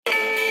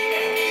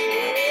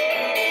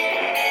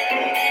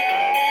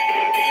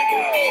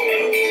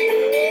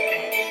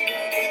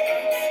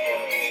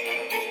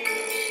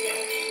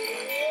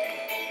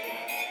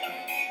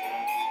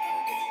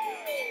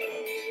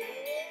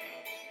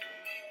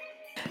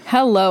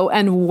Hello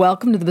and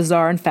welcome to the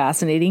Bizarre and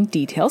Fascinating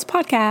Details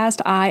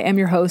podcast. I am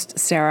your host,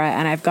 Sarah,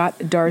 and I've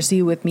got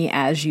Darcy with me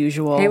as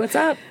usual. Hey, what's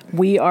up?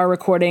 We are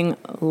recording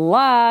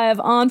live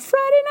on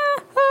Friday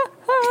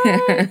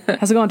night.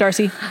 How's it going,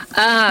 Darcy?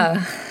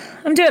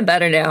 I'm doing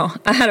better now.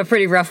 I had a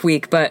pretty rough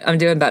week, but I'm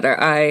doing better.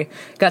 I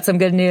got some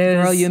good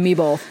news. Girl, you and me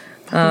both.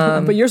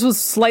 But yours was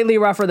slightly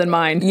rougher than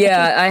mine.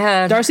 Yeah, I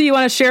had... Darcy, you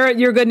want to share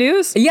your good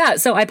news? Yeah,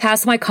 so I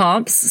passed my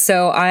comps,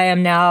 so I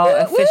am now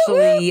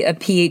officially a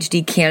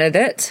PhD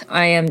candidate.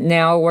 I am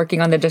now working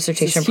on the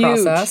dissertation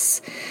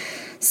process.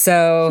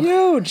 So,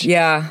 huge.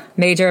 Yeah,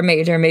 major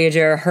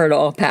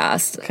hurdle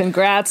passed.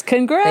 Congrats.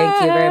 Thank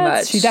you very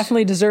much. She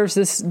definitely deserves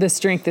this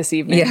drink this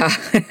evening. Yeah,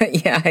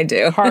 yeah, I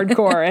do.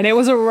 Hardcore. And it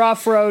was a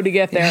rough road to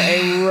get there.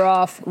 A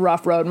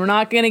rough road. We're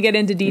not going to get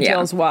into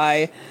details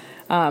why,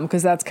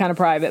 because that's kind of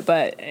private,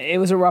 but it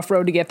was a rough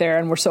road to get there,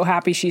 and we're so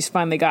happy she's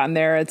finally gotten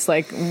there. It's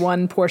like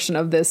one portion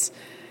of this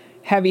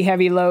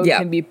heavy load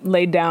can be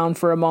laid down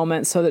for a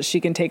moment so that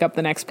she can take up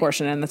the next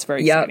portion, and that's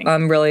very exciting.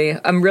 I'm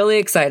really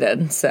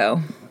excited,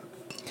 so...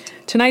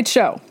 Tonight's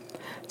show,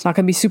 it's not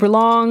going to be super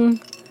long,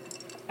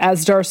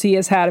 as Darcy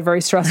has had a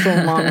very stressful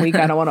and long week.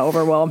 I don't want to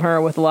overwhelm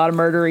her with a lot of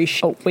murdery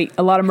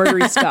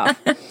stuff.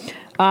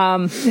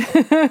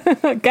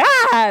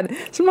 God,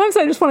 sometimes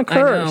I just want to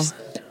curse.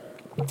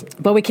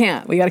 But we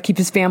can't. We got to keep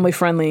this family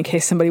friendly in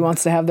case somebody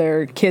wants to have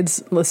their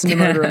kids listen to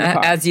murder in the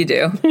car. As you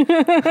do.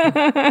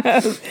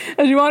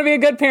 As you want to be a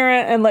good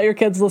parent and let your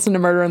kids listen to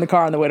murder in the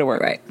car on the way to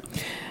work. Right.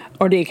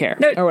 Or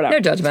daycare. Or whatever. No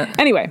judgment.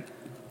 Anyway.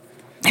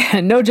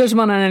 No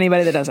judgment on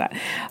anybody that does that.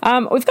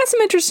 We've got some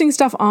interesting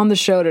stuff on the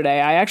show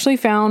today. I actually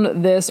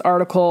found this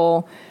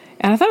article,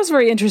 and I thought it was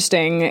very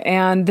interesting.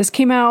 And this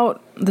came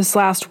out this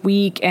last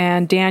week,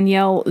 and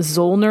Danielle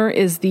Zollner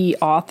is the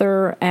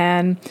author.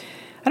 And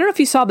I don't know if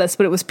you saw this,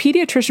 but it was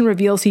pediatrician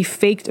reveals he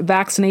faked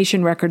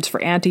vaccination records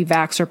for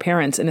anti-vaxxer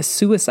parents in a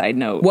suicide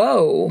note.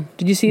 Whoa.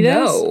 Did you see this?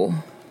 No.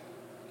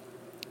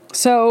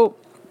 So...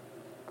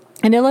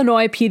 an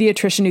Illinois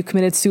pediatrician who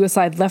committed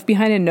suicide left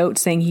behind a note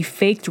saying he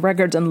faked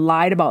records and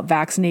lied about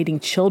vaccinating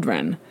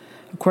children,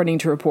 according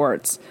to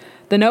reports.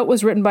 The note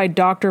was written by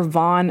Dr.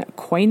 Von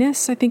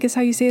Koinis, I think is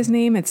how you say his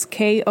name. It's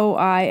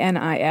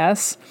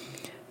Koinis,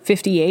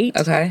 58.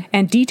 Okay.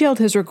 And detailed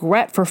his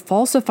regret for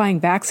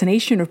falsifying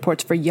vaccination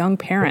reports for young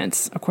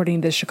parents,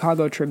 according to the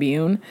Chicago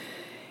Tribune.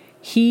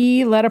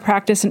 He led a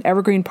practice in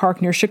Evergreen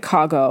Park near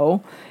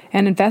Chicago,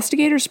 and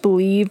investigators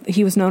believe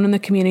he was known in the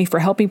community for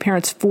helping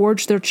parents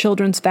forge their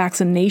children's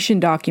vaccination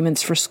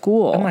documents for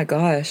school. Oh my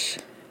gosh.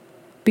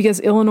 Because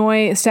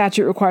Illinois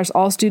statute requires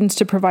all students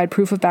to provide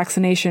proof of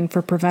vaccination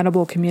for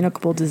preventable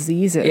communicable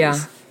diseases. Yeah.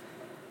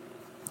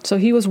 So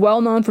he was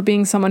well known for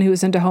being someone who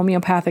was into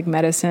homeopathic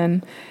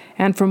medicine.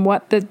 And from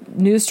what the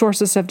news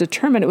sources have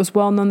determined, it was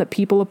well known that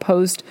people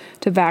opposed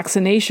to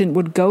vaccination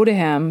would go to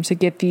him to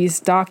get these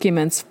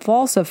documents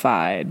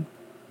falsified.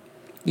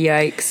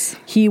 Yikes.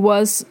 He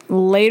was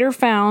later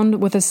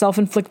found with a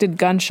self-inflicted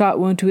gunshot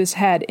wound to his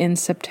head in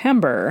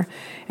September,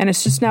 and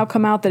it's just now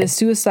come out that his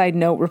suicide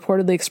note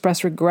reportedly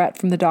expressed regret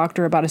from the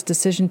doctor about his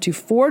decision to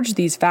forge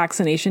these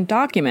vaccination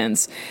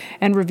documents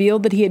and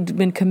revealed that he had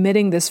been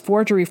committing this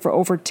forgery for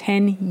over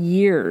 10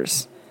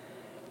 years.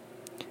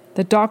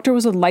 The doctor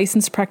was a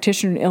licensed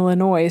practitioner in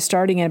Illinois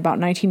starting in about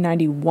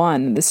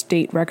 1991, the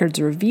state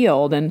records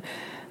revealed, and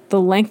the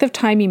length of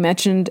time he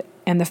mentioned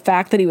and the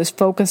fact that he was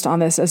focused on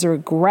this as a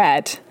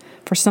regret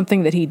for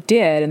something that he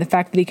did, and the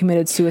fact that he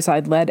committed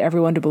suicide led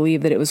everyone to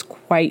believe that it was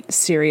quite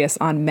serious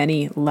on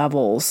many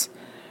levels.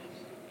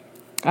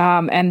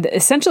 And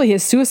essentially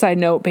his suicide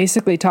note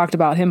basically talked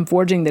about him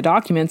forging the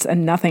documents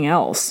and nothing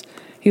else.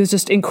 He was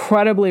just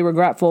incredibly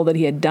regretful that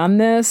he had done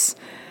this.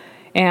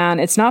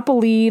 And it's not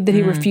believed that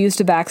he refused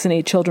to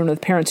vaccinate children with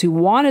parents who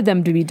wanted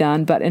them to be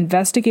done, but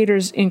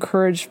investigators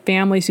encouraged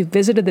families who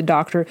visited the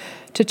doctor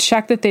to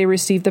check that they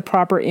received the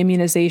proper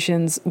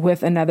immunizations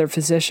with another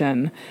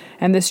physician.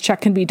 And this check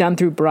can be done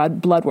through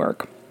blood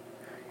work.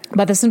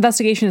 But this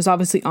investigation is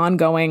obviously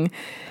ongoing,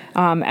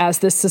 as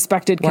this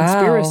suspected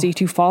conspiracy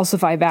to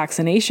falsify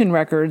vaccination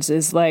records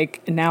is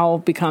like now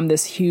become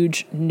this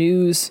huge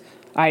news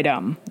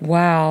item.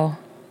 Wow.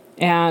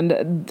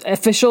 And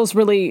officials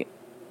really...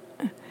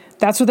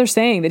 that's what they're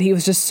saying, that he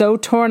was just so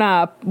torn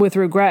up with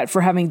regret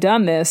for having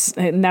done this,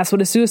 and that's what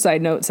his suicide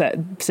note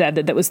said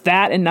that was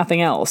that and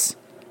nothing else.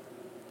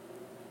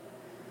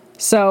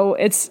 So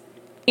it's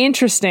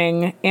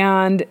interesting,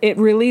 and it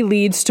really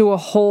leads to a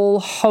whole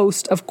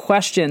host of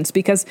questions,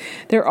 because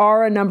there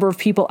are a number of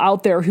people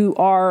out there who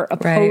are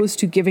opposed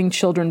to giving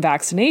children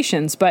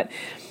vaccinations, but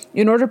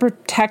in order to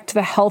protect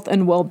the health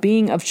and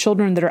well-being of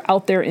children that are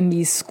out there in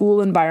these school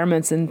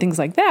environments and things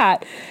like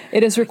that,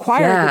 it is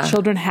required that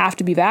children have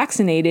to be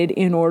vaccinated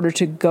in order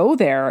to go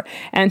there.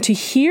 And to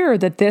hear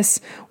that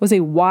this was a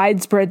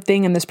widespread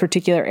thing in this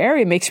particular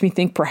area makes me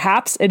think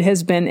perhaps it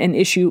has been an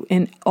issue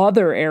in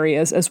other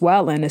areas as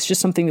well, and it's just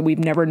something that we've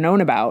never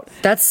known about.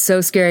 That's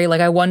so scary.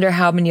 Like, I wonder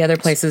how many other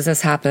places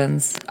this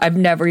happens. I've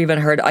never even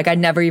heard, like, I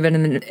never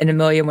even in a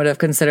million would have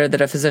considered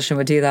that a physician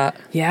would do that.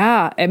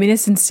 Yeah, I mean,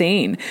 it's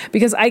insane,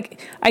 because I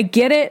I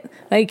get it.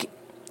 Like,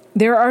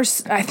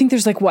 I think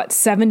there's like, what,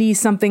 70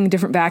 something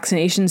different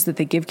vaccinations that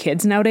they give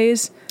kids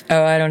nowadays.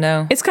 Oh, I don't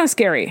know. It's kind of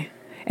scary.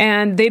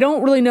 And they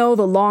don't really know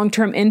the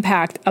long-term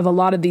impact of a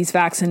lot of these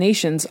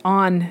vaccinations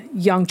on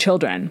young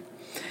children.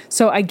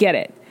 So I get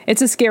it.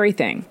 It's a scary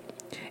thing.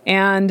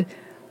 And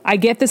I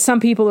get that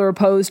some people are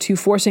opposed to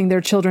forcing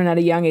their children at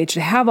a young age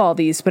to have all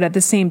these, but at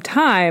the same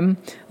time,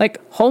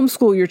 like,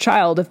 homeschool your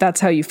child if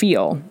that's how you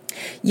feel.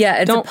 Yeah,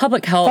 it's Don't a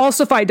public health.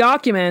 falsify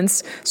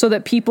documents so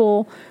that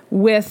people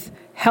with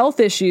health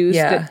issues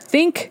that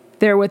think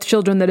they're with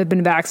children that have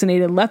been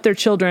vaccinated, let their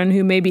children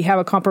who maybe have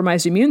a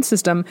compromised immune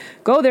system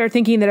go there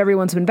thinking that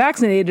everyone's been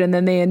vaccinated, and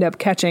then they end up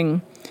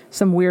catching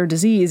some weird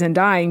disease and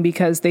dying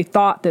because they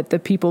thought that the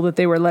people that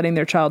they were letting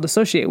their child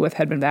associate with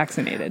had been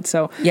vaccinated.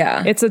 So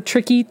yeah, it's a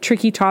tricky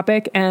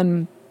topic,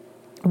 and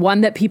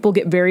one that people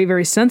get very,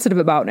 very sensitive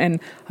about, and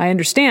I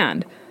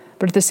understand.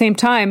 But at the same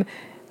time,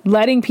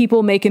 letting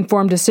people make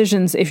informed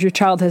decisions if your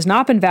child has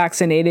not been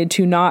vaccinated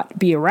to not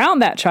be around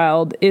that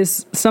child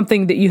is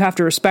something that you have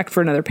to respect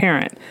for another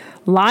parent.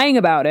 Lying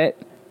about it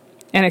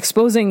and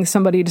exposing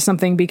somebody to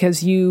something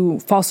because you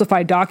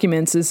falsified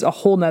documents is a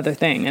whole nother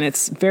thing, and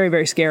it's very,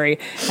 very scary.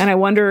 And I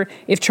wonder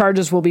if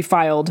charges will be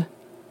filed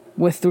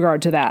with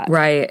regard to that.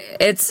 Right.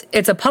 It's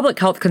a public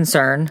health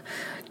concern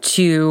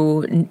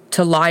to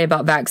lie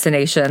about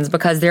vaccinations,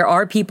 because there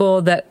are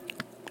people that,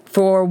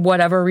 for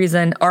whatever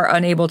reason, are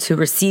unable to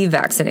receive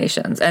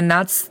vaccinations. And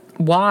that's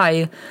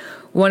why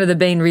one of the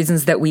main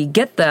reasons that we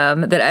get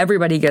them, that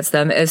everybody gets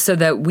them, is so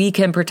that we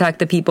can protect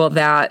the people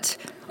that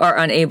are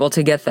unable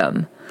to get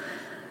them.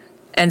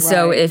 And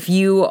so if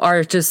you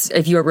are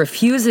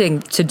refusing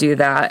to do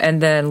that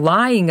and then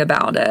lying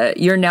about it,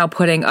 you're now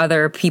putting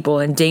other people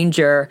in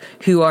danger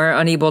who are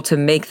unable to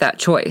make that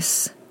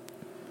choice.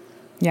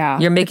 Yeah.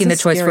 You're making the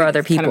choice for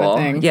other people.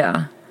 Kind of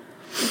yeah.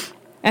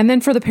 And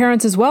then for the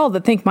parents as well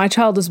that think my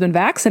child has been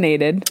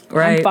vaccinated,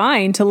 right, I'm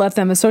fine to let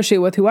them associate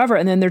with whoever,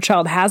 and then their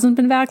child hasn't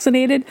been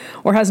vaccinated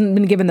or hasn't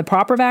been given the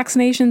proper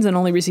vaccinations and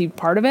only received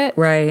part of it,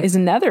 right, is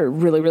another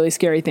really, really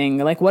scary thing.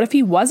 Like, what if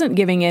he wasn't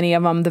giving any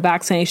of them the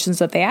vaccinations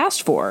that they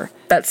asked for?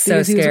 That's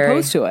so scary. He was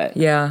opposed to it.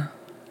 Yeah.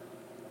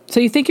 So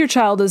you think your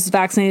child is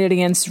vaccinated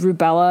against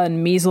rubella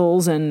and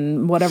measles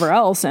and whatever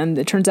else, and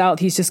it turns out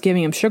he's just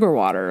giving him sugar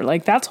water.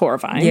 Like, that's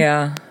horrifying.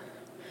 Yeah.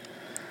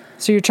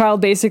 So your child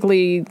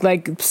basically,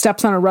 like,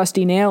 steps on a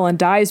rusty nail and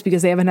dies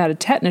because they haven't had a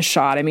tetanus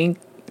shot. I mean,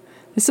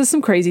 this is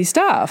some crazy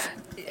stuff.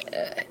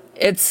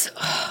 That's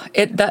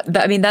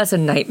a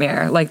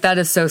nightmare. Like, that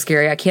is so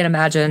scary. I can't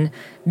imagine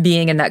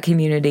being in that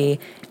community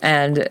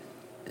and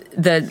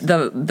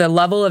the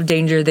level of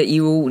danger that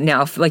you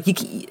now, like,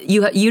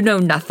 you know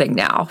nothing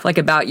now, like,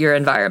 about your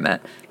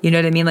environment. You know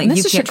what I mean? Like,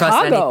 you can't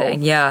trust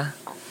anything. Yeah.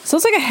 So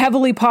it's like a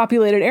heavily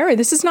populated area.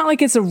 This is not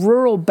like it's a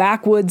rural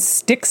backwoods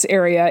sticks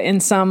area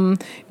in some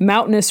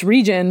mountainous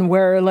region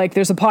where, like,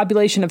 there's a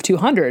population of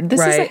 200.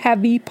 This is a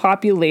heavy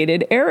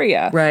populated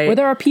area where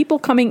there are people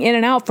coming in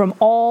and out from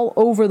all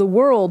over the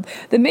world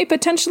that may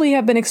potentially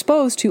have been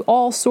exposed to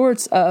all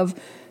sorts of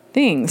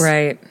things.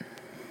 Right.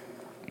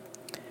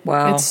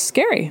 Wow. It's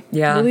scary.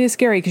 Yeah. It really is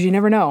scary because you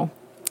never know.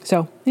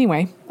 So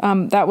anyway,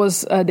 that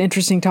was an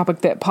interesting topic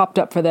that popped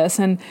up for this.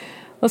 And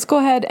let's go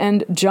ahead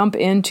and jump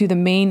into the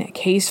main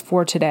case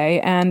for today.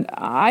 And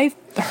I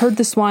heard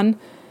this one.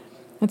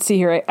 Let's see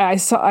here. I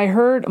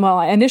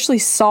initially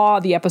saw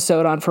the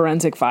episode on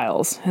Forensic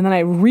Files, and then I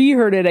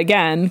reheard it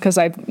again because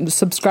I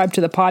subscribed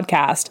to the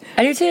podcast.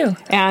 I do too.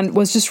 And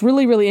was just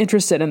really, really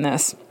interested in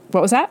this. What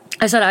was that?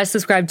 I said I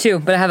subscribed too,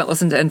 but I haven't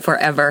listened to it in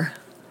forever.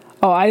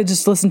 Oh, I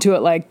just listen to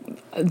it, like,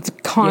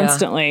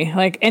 constantly. Yeah.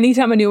 Like,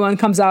 anytime a new one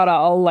comes out,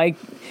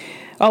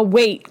 I'll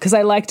wait, because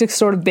I like to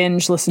sort of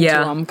binge listen to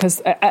them,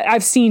 because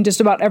I've seen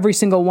just about every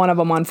single one of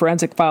them on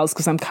Forensic Files,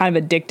 because I'm kind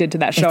of addicted to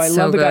that show. I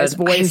love the guy's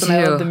voice, and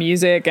I love the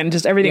music, and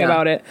just everything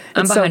about it.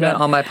 I'm behind on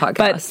all my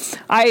podcasts.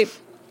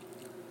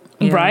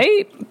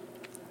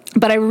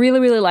 But I really,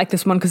 really like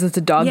this one because it's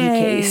a doggy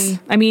case.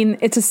 I mean,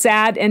 it's a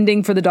sad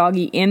ending for the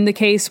doggy in the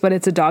case, but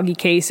it's a doggy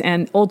case,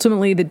 and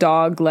ultimately the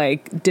dog,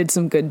 like, did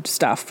some good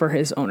stuff for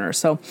his owner.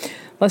 So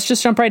let's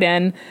just jump right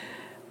in.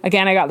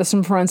 Again, I got this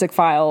from Forensic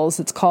Files.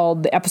 It's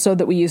called, the episode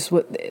that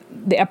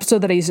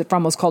I used it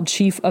from was called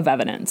Chief of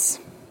Evidence.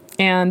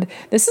 And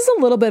this is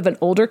a little bit of an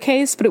older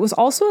case, but it was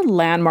also a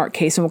landmark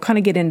case, and we'll kind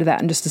of get into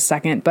that in just a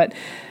second. But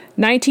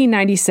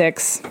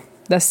 1996,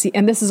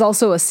 and this is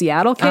also a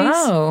Seattle case.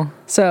 Oh.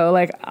 So,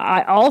 like,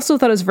 I also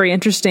thought it was very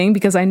interesting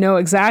because I know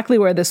exactly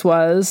where this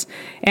was,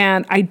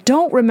 and I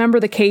don't remember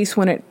the case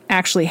when it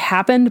actually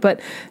happened, but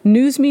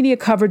news media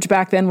coverage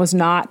back then was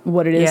not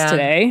what it is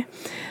today.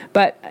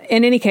 But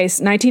in any case,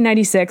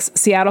 1996,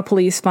 Seattle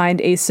police find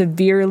a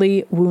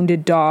severely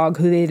wounded dog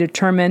who they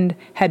determined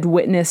had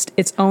witnessed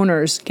its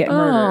owners get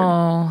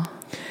murdered.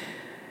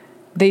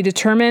 They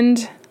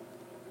determined...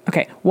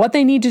 Okay, what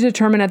they need to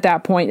determine at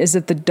that point is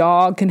if the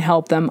dog can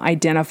help them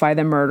identify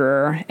the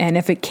murderer, and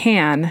if it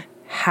can,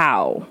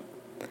 how.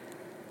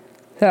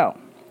 So,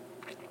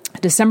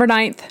 December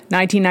 9th,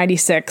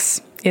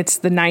 1996, it's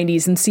the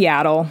 90s in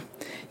Seattle.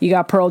 You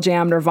got Pearl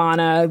Jam,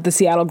 Nirvana, the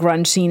Seattle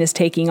grunge scene is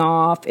taking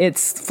off.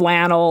 It's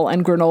flannel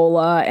and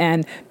granola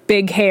and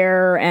big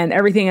hair and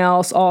everything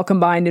else all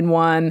combined in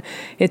one.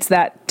 It's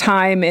that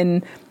time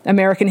in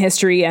American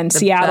history and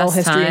Seattle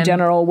history in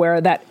general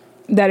where that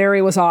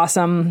area was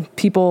awesome.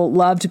 People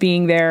loved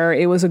being there.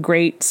 It was a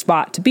great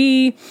spot to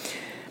be.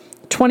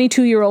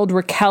 22-year-old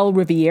Raquel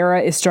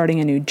Riviera is starting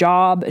a new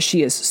job.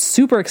 She is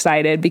super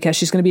excited because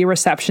she's going to be a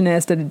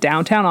receptionist at a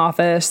downtown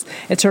office.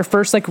 It's her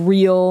first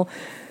real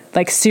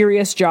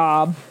serious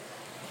job.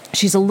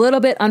 She's a little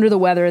bit under the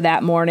weather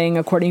that morning,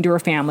 according to her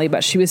family,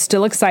 but she was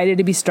still excited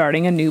to be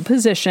starting a new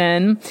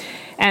position.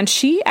 And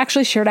she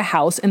actually shared a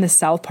house in the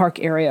South Park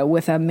area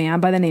with a man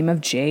by the name of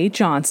Jay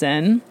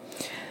Johnson.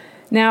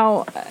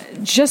 Now,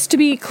 just to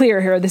be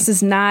clear here, this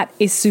is not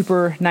a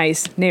super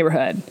nice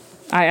neighborhood.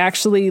 I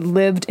actually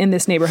lived in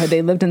this neighborhood.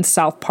 They lived in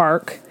South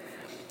Park.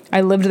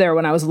 I lived there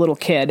when I was a little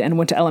kid and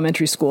went to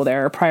elementary school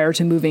there prior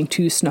to moving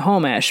to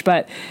Snohomish.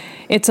 But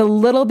it's a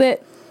little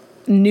bit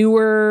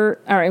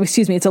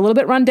it's a little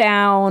bit run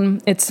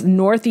down. It's it's a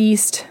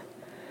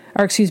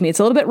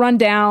little bit run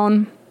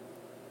down.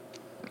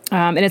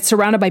 And it's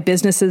surrounded by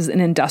businesses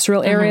and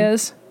industrial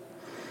areas.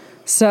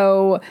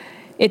 So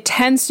it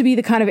tends to be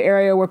the kind of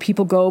area where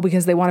people go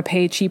because they want to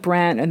pay cheap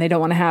rent and they don't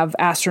want to have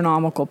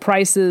astronomical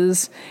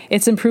prices.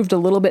 It's improved a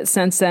little bit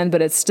since then,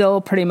 but it's still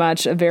pretty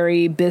much a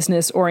very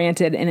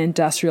business-oriented and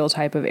industrial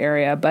type of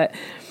area. But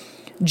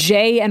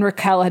Jay and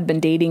Raquel had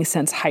been dating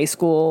since high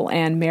school,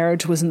 and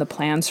marriage was in the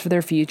plans for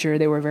their future.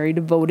 They were very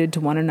devoted to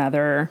one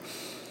another.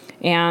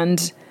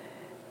 And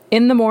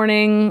in the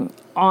morning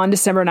on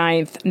December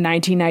 9th,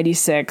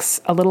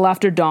 1996, a little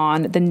after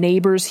dawn, the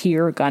neighbors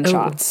hear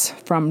gunshots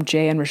from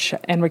Jay and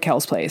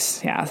Raquel's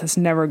place. Yeah, that's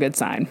never a good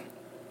sign.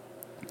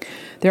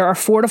 There are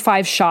 4 to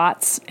 5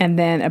 shots, and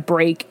then a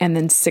break, and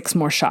then 6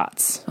 more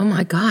shots. Oh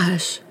my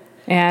gosh.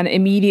 And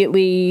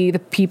immediately the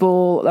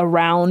people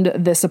around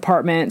this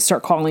apartment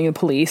start calling the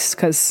police,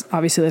 because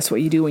obviously that's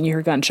what you do when you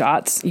hear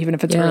gunshots, even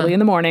if it's early in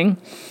the morning.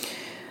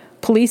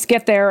 Police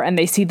get there, and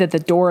they see that the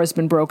door has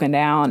been broken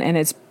down, and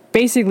it's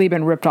basically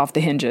been ripped off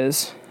the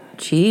hinges.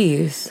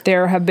 Jeez.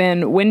 There have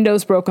been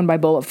windows broken by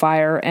bullet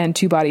fire, and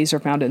 2 bodies are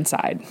found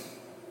inside.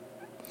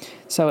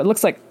 So it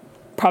looks like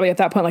probably at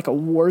that point like a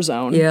war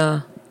zone.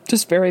 Yeah.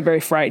 Just very, very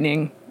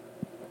frightening.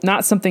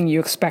 Not something you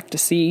expect to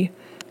see.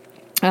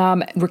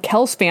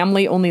 Raquel's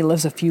family only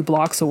lives a few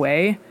blocks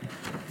away,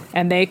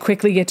 and they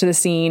quickly get to the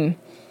scene,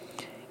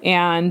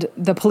 and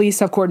the police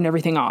have cordoned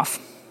everything off.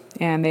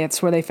 And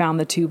that's where they found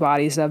the 2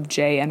 bodies of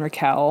Jay and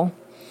Raquel.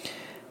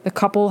 The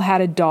couple had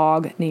a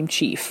dog named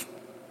Chief.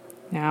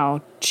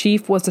 Now,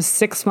 Chief was a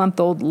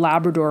 6-month-old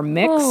Labrador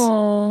mix.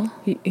 Oh.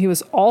 He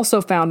was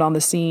also found on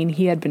the scene.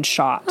 He had been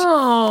shot.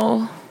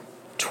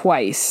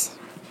 Twice.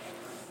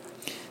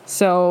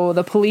 So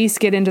the police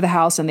get into the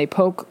house and they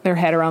poke their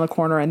head around the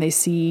corner and they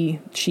see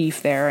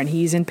Chief there, and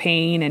he's in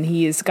pain and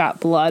he's got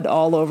blood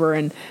all over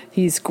and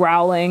he's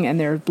growling and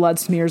there's blood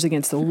smears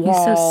against the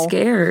wall. He's so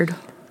scared.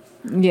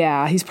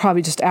 Yeah, he's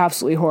probably just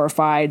absolutely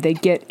horrified. They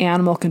get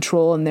animal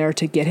control in there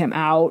to get him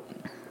out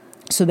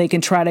so they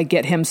can try to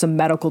get him some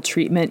medical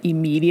treatment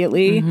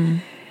immediately. Mm-hmm.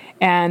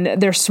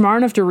 And they're smart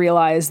enough to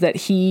realize that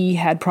he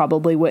had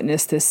probably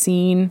witnessed this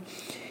scene.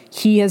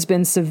 He has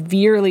been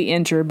severely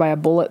injured by a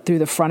bullet through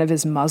the front of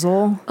his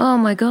muzzle. Oh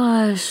my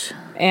gosh.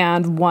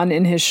 And one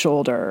in his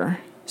shoulder.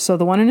 So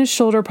the one in his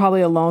shoulder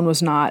probably alone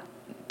was not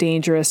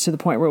dangerous to the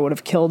point where it would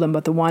have killed him,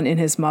 but the one in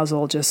his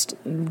muzzle just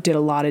did a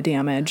lot of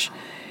damage.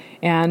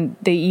 And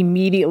they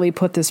immediately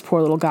put this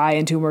poor little guy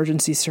into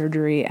emergency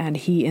surgery, and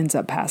he ends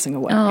up passing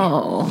away.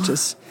 Oh. Which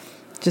is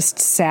just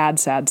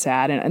sad, sad,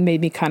 sad. And it made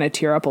me kind of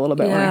tear up a little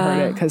bit when I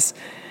heard it, because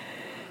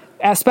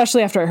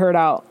especially after I heard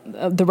out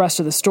the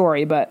rest of the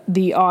story. But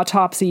the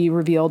autopsy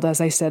revealed,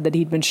 as I said, that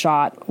he'd been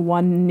shot,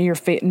 one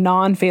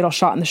non-fatal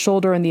shot in the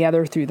shoulder and the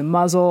other through the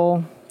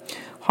muzzle.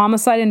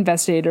 Homicide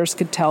investigators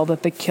could tell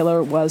that the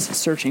killer was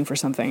searching for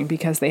something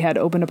because they had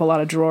opened up a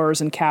lot of drawers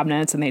and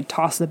cabinets and they'd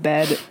tossed the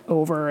bed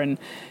over and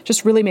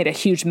just really made a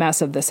huge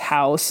mess of this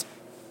house.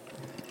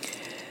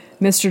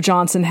 Mr.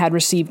 Johnson had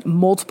received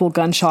multiple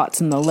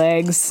gunshots in the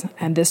legs,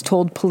 and this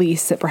told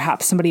police that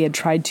perhaps somebody had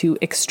tried to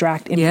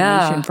extract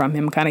information from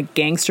him, kind of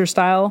gangster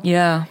style.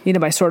 Yeah. You know,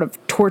 by sort of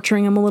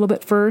torturing him a little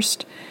bit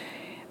first.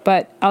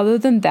 But other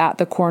than that,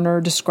 the coroner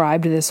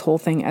described this whole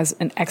thing as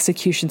an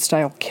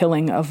execution-style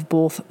killing of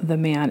both the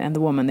man and the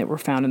woman that were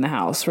found in the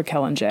house,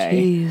 Raquel and Jay.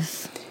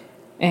 Jeez.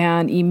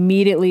 And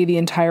immediately the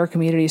entire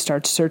community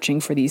starts searching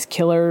for these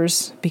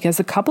killers because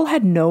the couple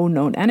had no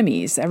known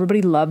enemies.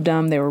 Everybody loved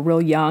them. They were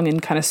real young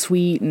and kind of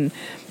sweet and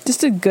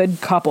just a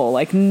good couple.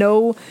 Like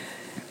no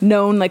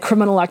known like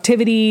criminal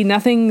activity,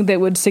 nothing that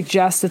would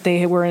suggest that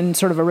they were in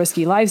sort of a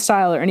risky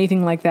lifestyle or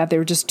anything like that. They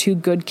were just 2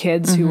 good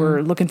kids who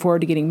were looking forward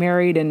to getting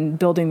married and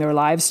building their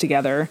lives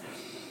together.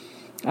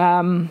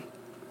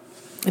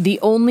 The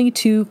only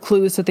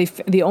clues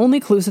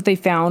that they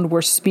found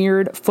were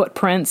smeared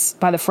footprints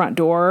by the front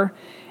door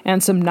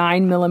and some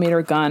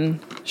 9mm gun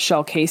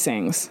shell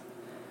casings.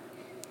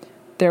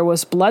 There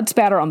was blood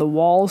spatter on the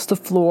walls, the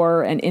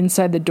floor, and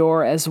inside the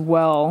door as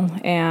well.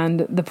 And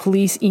the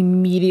police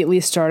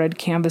immediately started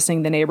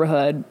canvassing the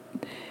neighborhood.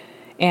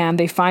 And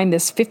they find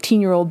this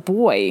 15-year-old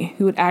boy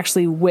who had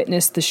actually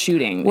witnessed the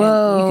shooting.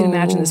 Whoa. And you can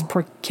imagine this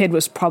poor kid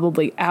was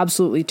probably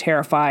absolutely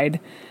terrified,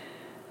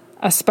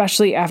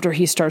 especially after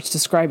he starts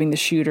describing the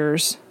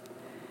shooters.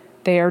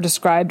 They are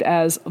described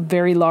as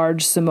very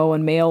large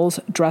Samoan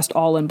males dressed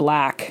all in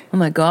black. Oh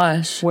my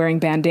gosh. Wearing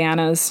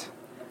bandanas.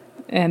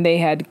 And they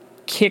had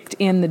kicked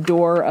in the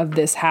door of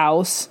this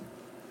house.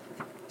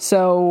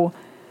 So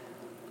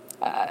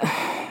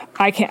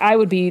I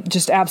would be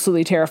just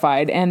absolutely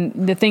terrified. And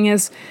the thing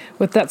is,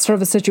 with that sort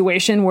of a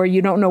situation where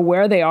you don't know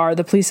where they are,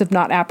 the police have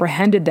not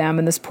apprehended them,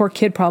 and this poor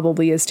kid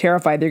probably is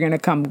terrified they're going to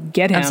come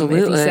get him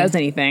if he says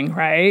anything,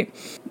 right?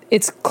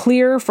 It's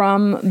clear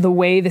from the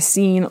way the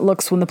scene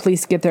looks when the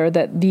police get there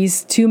that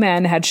these two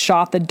men had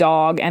shot the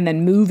dog and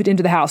then moved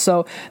into the house.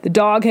 So the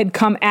dog had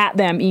come at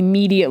them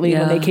immediately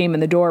when they came in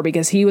the door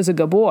because he was a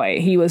good boy.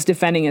 He was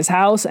defending his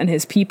house and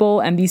his people,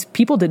 and these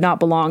people did not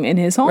belong in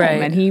his home.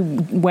 Right. And he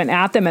went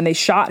at them and they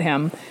shot him.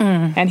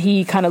 And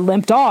he kind of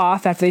limped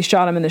off after they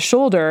shot him in the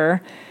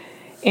shoulder.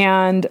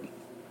 And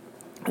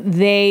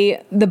the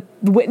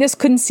witness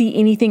couldn't see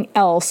anything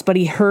else, but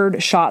he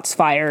heard shots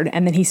fired,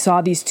 and then he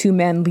saw these two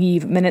men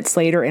leave minutes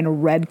later in a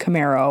red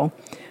Camaro,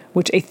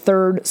 which a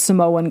third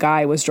Samoan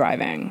guy was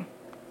driving.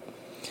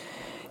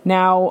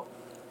 Now,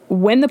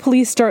 when the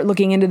police start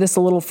looking into this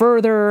a little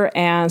further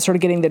and sort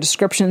of getting the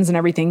descriptions and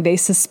everything, they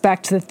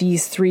suspect that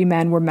these three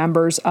men were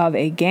members of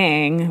a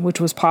gang, which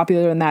was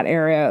popular in that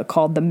area,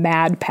 called the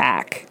Mad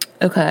Pack.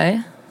 Okay.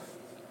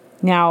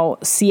 Now,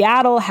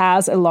 Seattle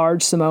has a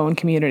large Samoan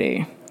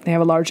community. They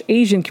have a large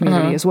Asian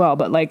community as well,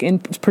 but like in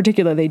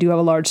particular, they do have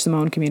a large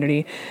Samoan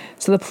community.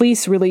 So the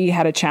police really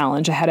had a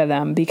challenge ahead of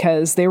them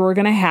because they were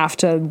going to have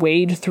to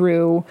wade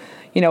through,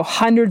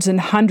 hundreds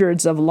and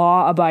hundreds of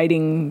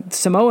law-abiding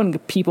Samoan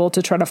people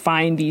to try to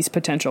find these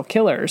potential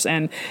killers.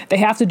 And they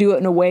have to do it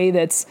in a way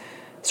that's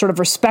sort of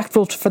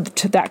respectful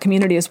to that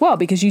community as well,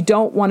 because you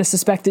don't want to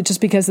suspect it just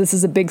because this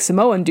is a big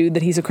Samoan dude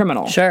that he's a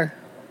criminal. Sure.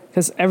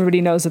 Because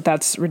everybody knows that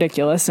that's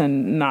ridiculous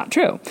and not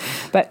true.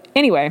 But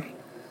anyway,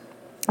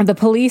 the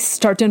police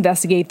start to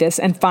investigate this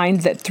and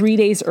find that 3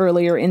 days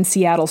earlier in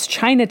Seattle's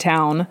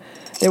Chinatown,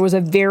 there was a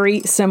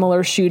very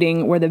similar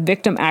shooting where the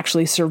victim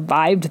actually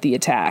survived the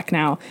attack.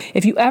 Now,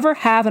 if you ever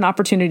have an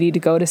opportunity to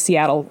go to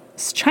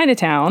Seattle's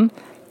Chinatown,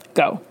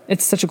 go.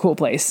 It's such a cool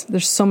place.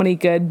 There's so many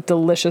good,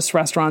 delicious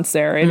restaurants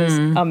there. It is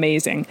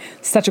amazing.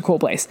 Such a cool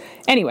place.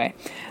 Anyway,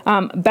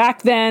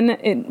 back then,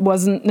 it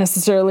wasn't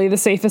necessarily the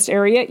safest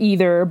area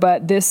either,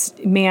 but this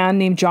man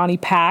named Johnny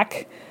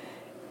Pack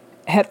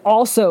had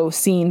also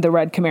seen the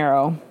red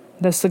Camaro.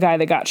 That's the guy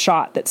that got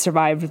shot that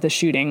survived the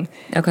shooting.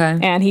 Okay.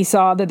 And he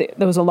saw that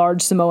there was a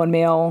large Samoan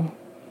male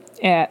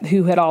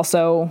who had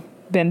also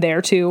been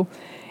there too.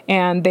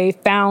 And they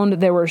found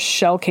there were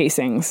shell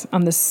casings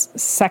on this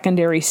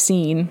secondary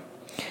scene.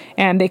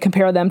 And they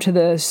compare them to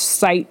the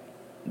site,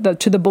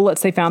 to the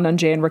bullets they found on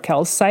Jay and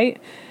Raquel's site.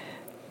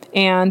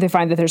 And they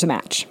find that there's a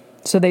match.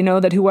 So they know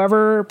that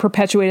whoever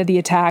perpetuated the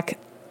attack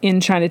in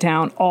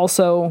Chinatown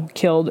also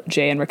killed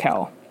Jay and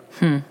Raquel.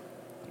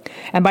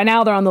 And by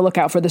now they're on the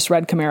lookout for this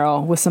red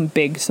Camaro with some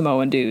big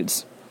Samoan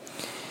dudes.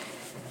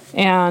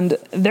 And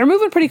they're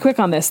moving pretty quick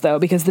on this, though,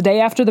 because the day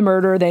after the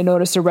murder, they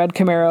noticed a red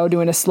Camaro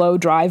doing a slow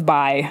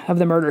drive-by of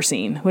the murder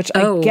scene, which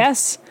I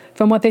guess,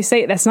 from what they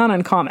say, that's not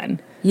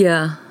uncommon.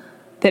 Yeah.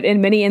 That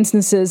in many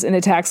instances in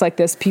attacks like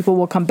this, people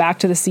will come back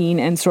to the scene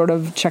and sort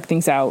of check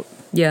things out.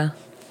 Yeah.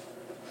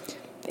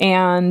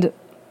 And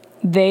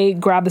they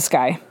grab this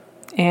guy.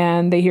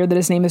 And they hear that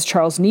his name is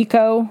Charles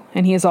Nico,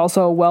 and he is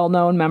also a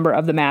well-known member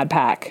of the Mad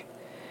Pack.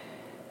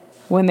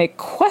 When they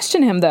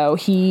question him, though,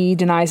 he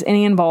denies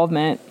any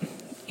involvement.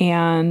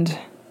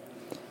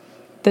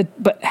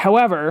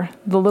 However,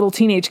 the little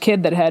teenage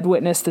kid that had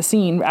witnessed the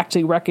scene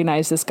actually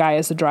recognized this guy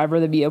as the driver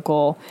of the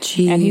vehicle.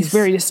 Jeez. And he's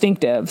very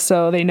distinctive.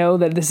 So they know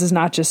that this is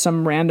not just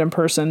some random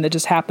person that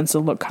just happens to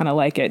look kind of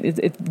like it.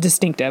 It's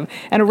distinctive.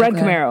 And a red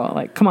Camaro,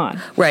 like, come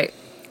on. Right.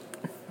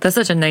 That's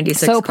such a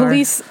 96 car. So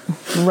police,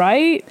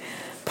 right?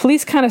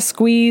 Police kind of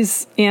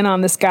squeeze in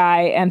on this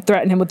guy and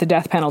threaten him with the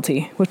death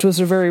penalty, which was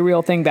a very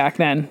real thing back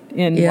then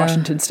in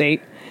Washington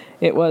State.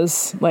 It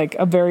was like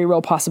a very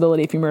real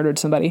possibility if you murdered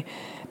somebody.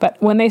 But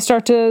when they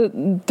start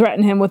to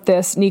threaten him with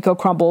this, Nico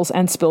crumbles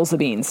and spills the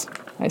beans.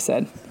 I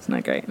said, isn't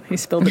that great? He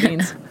spilled the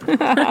beans.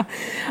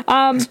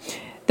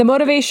 The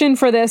motivation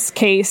for this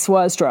case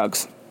was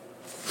drugs.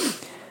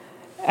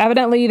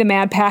 Evidently, the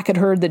Mad Pack had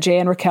heard that Jay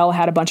and Raquel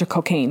had a bunch of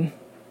cocaine,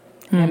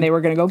 and they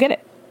were going to go get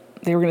it.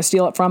 They were going to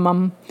steal it from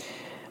them.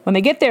 When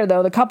they get there,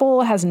 though, the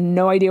couple has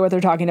no idea what they're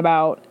talking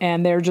about,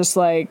 and they're just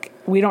like,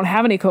 we don't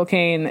have any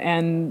cocaine,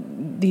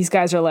 and these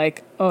guys are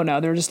like, oh no,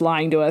 they're just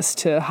lying to us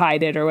to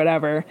hide it or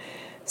whatever.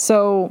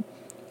 So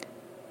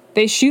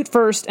they shoot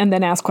first and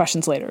then ask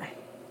questions later.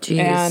 Jeez.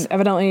 And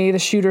evidently the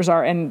shooters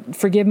are, and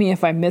forgive me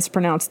if I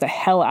mispronounce the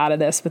hell out of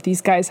this, but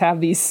these guys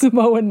have these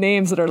Samoan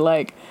names that are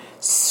like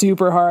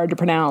super hard to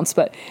pronounce.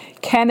 But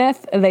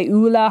Kenneth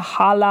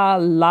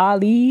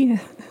Leulahalalali,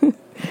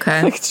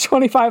 Okay. like it's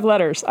 25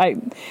 letters.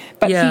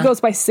 But he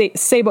goes by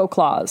Sabo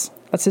Claus.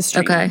 That's his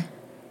street name. A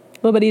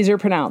little bit easier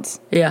to pronounce.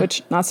 Yeah.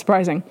 Which, not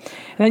surprising.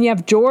 And then you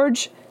have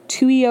George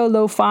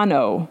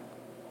Tuiolofano.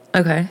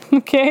 Okay.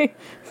 Okay.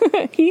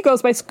 He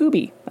goes by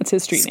Scooby. That's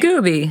his street name.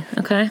 Scooby.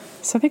 Okay.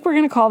 So I think we're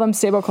going to call them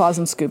Sabo Claus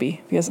and Scooby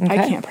because I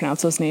can't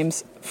pronounce those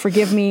names.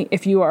 Forgive me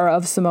if you are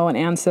of Samoan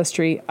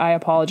ancestry. I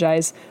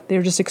apologize.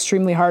 They're just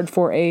extremely hard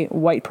for a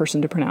white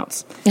person to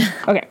pronounce.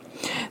 Okay.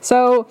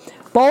 So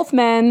both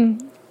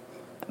men,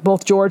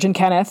 both George and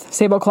Kenneth,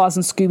 Sabo Claus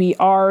and Scooby,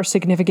 are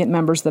significant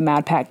members of the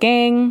Mad Pack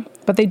gang,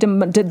 but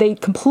they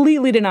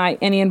completely deny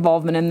any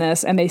involvement in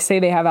this, and they say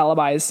they have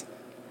alibis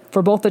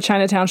for both the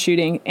Chinatown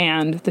shooting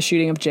and the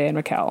shooting of Jay and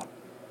Raquel.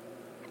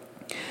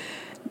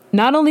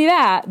 Not only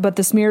that, but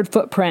the smeared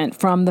footprint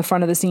from the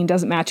front of the scene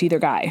doesn't match either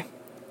guy.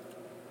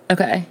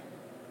 Okay.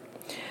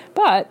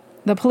 But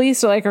the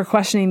police are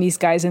questioning these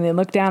guys, and they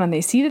look down and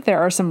they see that there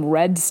are some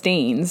red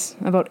stains,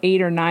 about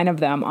 8 or 9 of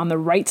them, on the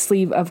right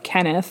sleeve of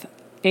Kenneth,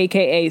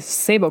 a.k.a.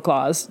 Sabo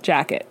Claus,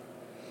 jacket.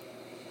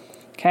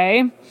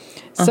 Okay?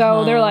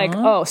 So they're like,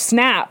 oh,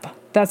 snap.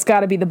 That's got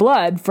to be the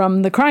blood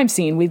from the crime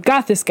scene. We've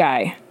got this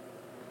guy.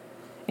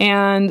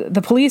 And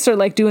the police are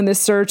like doing this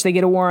search. They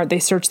get a warrant. They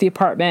search the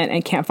apartment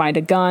and can't find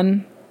a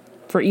gun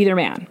for either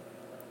man.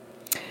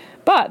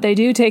 But they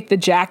do take the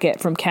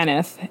jacket from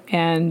Kenneth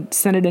and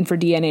send it in for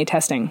DNA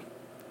testing.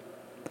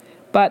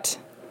 But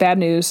bad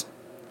news,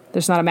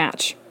 there's not a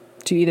match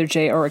to either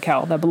Jay or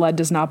Raquel. The blood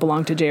does not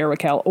belong to Jay or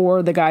Raquel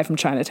or the guy from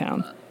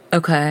Chinatown.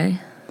 Okay.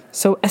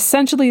 So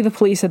essentially the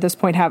police at this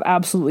point have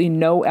absolutely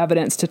no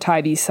evidence to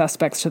tie these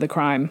suspects to the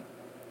crime.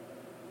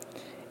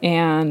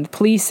 And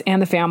police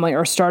and the family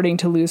are starting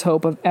to lose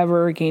hope of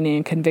ever gaining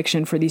a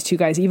conviction for these two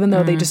guys, even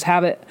though they just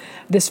have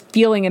this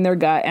feeling in their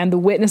gut, and the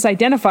witness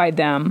identified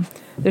them.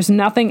 There's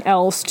nothing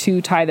else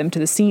to tie them to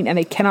the scene, and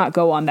they cannot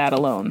go on that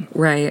alone.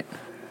 Right.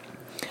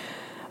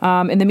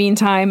 In the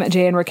meantime,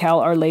 Jay and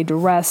Raquel are laid to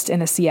rest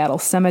in a Seattle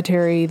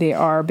cemetery. They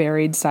are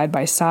buried side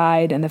by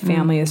side, and the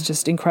family is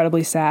just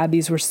incredibly sad.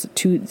 These were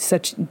two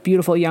such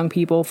beautiful young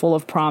people full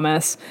of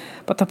promise.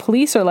 But the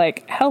police are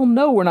like, hell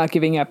no, we're not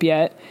giving up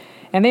yet.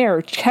 And they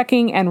are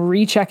checking and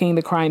rechecking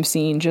the crime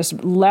scene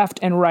just left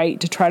and right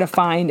to try to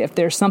find if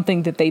there's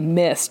something that they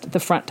missed the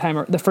first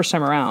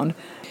time around.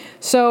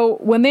 So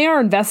when they are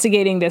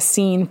investigating this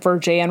scene for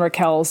Jay and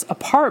Raquel's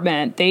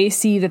apartment, they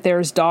see that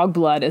there's dog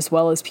blood as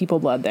well as people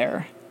blood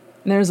there.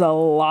 And there's a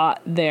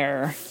lot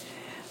there.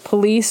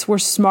 Police were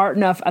smart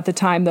enough at the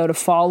time, though, to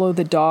follow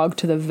the dog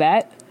to the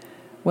vet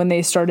when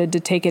they started to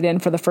take it in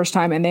for the first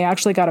time, and they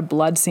actually got a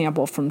blood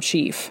sample from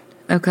Chief.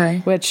 Okay.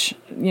 Which,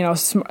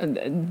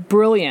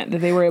 brilliant that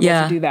they were able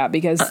to do that,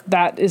 because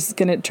that is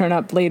going to turn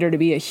up later to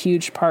be a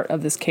huge part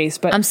of this case.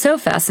 But I'm so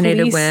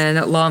fascinated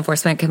when law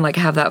enforcement can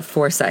have that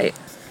foresight.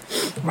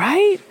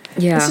 Right?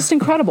 Yeah. It's just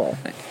incredible.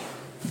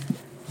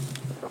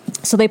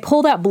 So they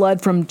pull that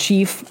blood from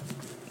Chief,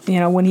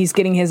 when he's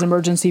getting his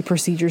emergency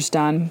procedures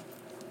done.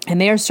 And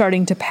they are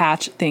starting to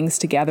patch things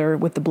together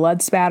with the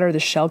blood spatter, the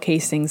shell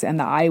casings, and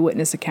the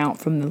eyewitness account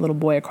from the little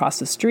boy across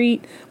the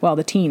street. Well,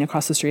 the teen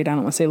across the street. I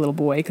don't want to say little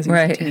boy because he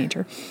was a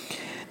teenager.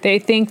 They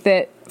think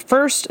that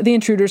first, the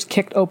intruders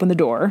kicked open the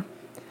door.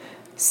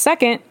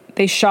 Second,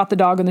 they shot the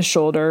dog in the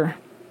shoulder.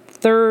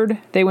 Third,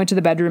 they went to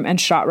the bedroom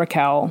and shot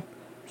Raquel.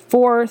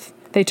 Fourth,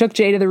 they took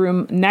Jay to the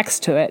room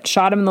next to it,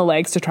 shot him in the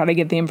legs to try to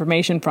get the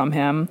information from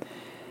him.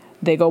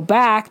 They go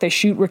back, they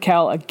shoot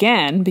Raquel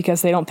again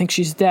because they don't think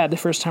she's dead the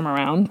first time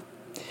around.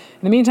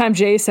 In the meantime,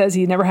 Jay says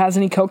he never has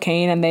any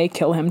cocaine, and they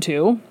kill him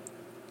too.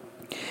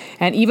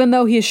 And even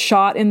though he is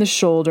shot in the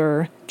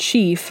shoulder,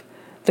 Chief,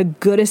 the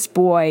goodest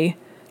boy,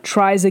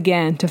 tries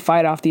again to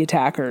fight off the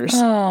attackers.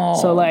 Oh.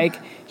 So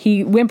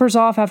he whimpers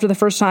off after the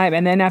first time,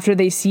 and then after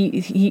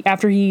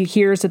after he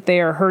hears that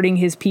they are hurting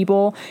his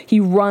people,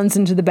 he runs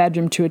into the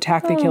bedroom to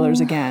attack the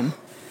killers again.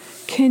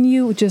 Can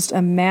you just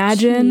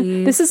imagine?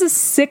 Jeez. This is a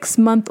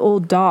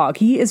 6-month-old dog.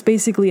 He is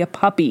basically a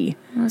puppy.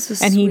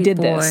 And he did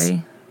this.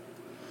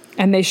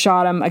 And they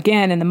shot him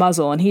again in the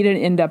muzzle, and he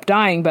didn't end up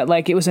dying, but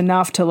it was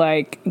enough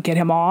to get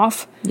him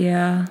off.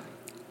 Yeah.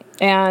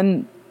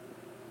 And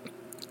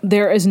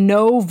there is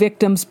no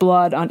victim's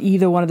blood on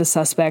either one of the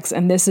suspects,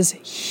 and this is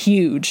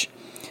huge.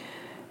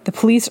 The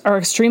police are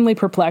extremely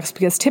perplexed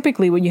because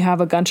typically when you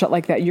have a gunshot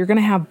like that, you're going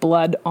to have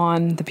blood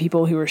on the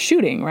people who are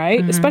shooting,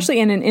 right? Mm-hmm.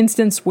 Especially in an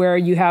instance where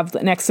you have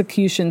an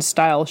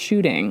execution-style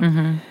shooting.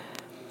 Mm-hmm.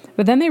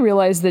 But then they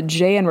realized that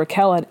Jay and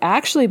Raquel had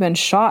actually been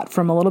shot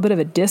from a little bit of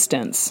a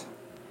distance,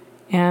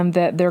 and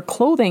that their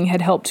clothing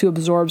had helped to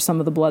absorb some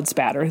of the blood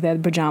spatter. They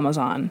had pajamas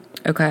on.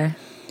 Okay.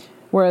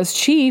 Whereas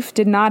Chief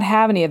did not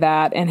have any of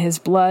that, and his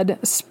blood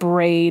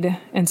sprayed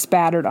and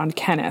spattered on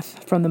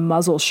Kenneth from the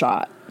muzzle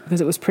shot. because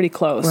it was pretty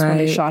close when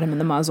they shot him in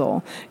the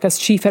muzzle, because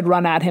Chief had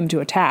run at him to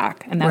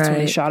attack, and that's when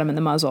they shot him in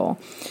the muzzle.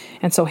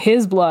 And so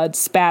his blood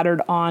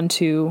spattered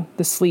onto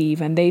the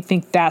sleeve, and they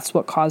think that's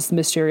what caused the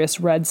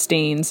mysterious red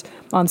stains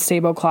on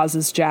Sabo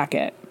Claus's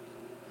jacket.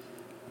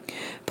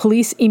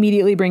 Police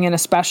immediately bring in a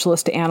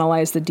specialist to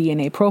analyze the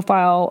DNA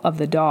profile of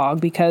the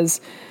dog, because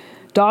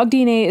dog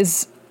DNA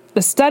is,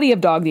 the study of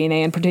dog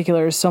DNA in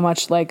particular is so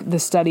much like the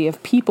study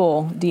of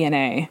people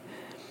DNA.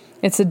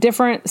 It's a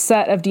different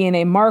set of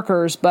DNA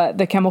markers, but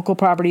the chemical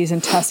properties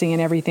and testing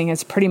and everything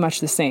is pretty much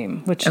the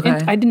same, which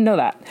I didn't know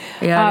that.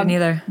 Yeah, I didn't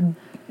either.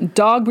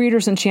 Dog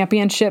breeders and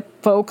championship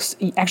folks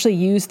actually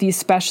use these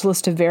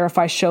specialists to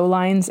verify show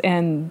lines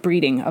and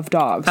breeding of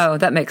dogs. Oh,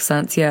 that makes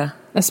sense, yeah.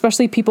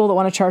 Especially people that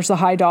want to charge the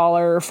high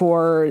dollar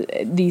for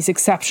these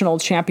exceptional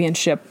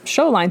championship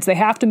show lines. They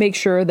have to make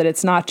sure that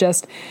it's not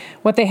just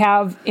what they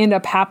have end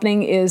up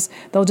happening is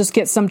they'll just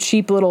get some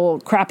cheap little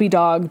crappy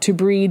dog to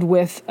breed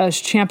with a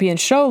champion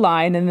show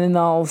line, and then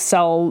they'll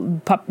sell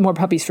more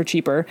puppies for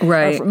cheaper.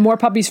 Right. Or more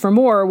puppies for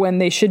more when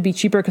they should be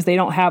cheaper because they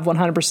don't have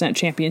 100%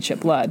 championship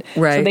blood.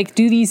 Right. So they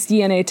do these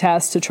DNA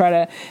tests to try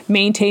to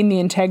maintain the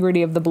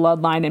integrity of the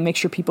bloodline and make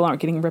sure people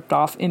aren't getting ripped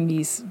off in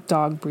these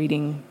dog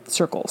breeding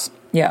circles.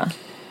 Yeah.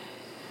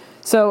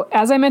 So,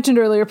 as I mentioned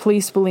earlier,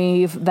 police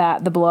believe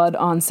that the blood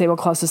on Sabo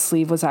Claus's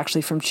sleeve was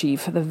actually from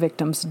Chief, the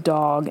victim's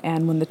dog.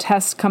 And when the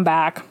tests come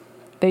back,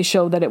 they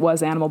show that it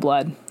was animal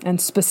blood, and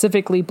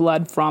specifically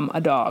blood from a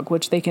dog,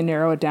 which they can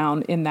narrow it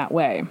down in that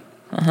way.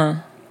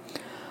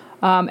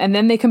 And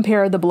then they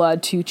compare the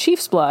blood to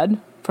Chief's blood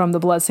from the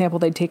blood sample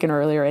they'd taken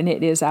earlier, and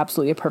it is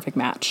absolutely a perfect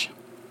match.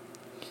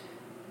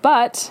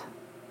 But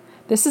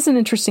this is an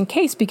interesting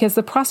case because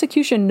the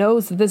prosecution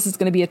knows that this is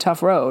going to be a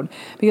tough road,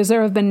 because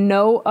there have been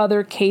no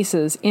other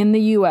cases in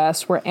the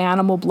U.S. where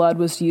animal blood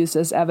was used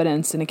as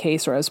evidence in a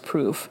case or as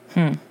proof.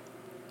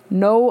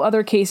 No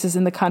other cases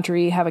in the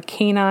country have a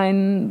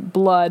canine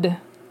blood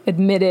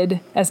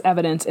admitted as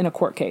evidence in a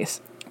court case.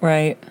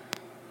 Right.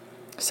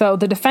 So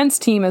the defense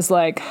team is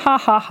like, ha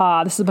ha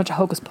ha, this is a bunch of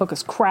hocus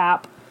pocus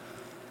crap.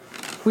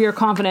 We are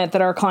confident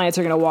that our clients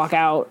are going to walk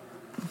out.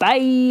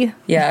 Bye.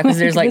 Yeah, because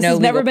there's like no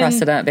legal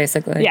precedent,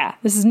 basically. Yeah,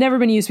 this has never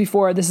been used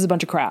before. This is a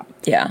bunch of crap.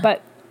 Yeah.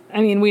 But,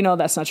 I mean, we know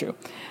that's not true.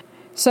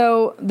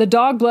 So the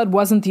dog blood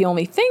wasn't the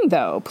only thing,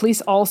 though.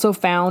 Police also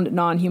found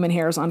non-human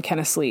hairs on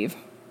Kenneth's sleeve.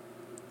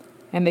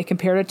 And they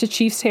compared it to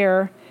Chief's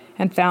hair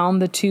and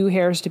found the two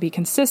hairs to be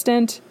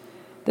consistent.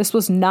 This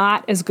was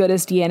not as good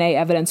as DNA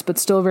evidence, but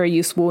still very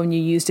useful when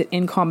you used it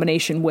in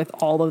combination with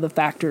all of the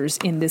factors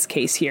in this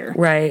case here.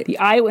 Right. The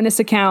eyewitness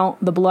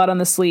account, the blood on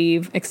the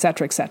sleeve, et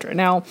cetera, et cetera.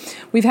 Now,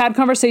 we've had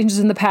conversations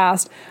in the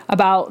past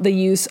about the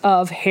use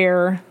of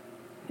hair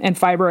and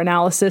fiber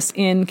analysis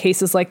in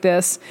cases like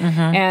this.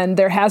 And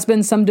there has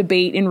been some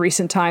debate in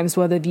recent times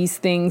whether these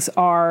things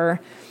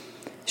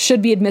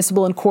should be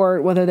admissible in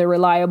court, whether they're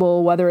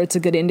reliable, whether it's a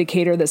good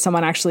indicator that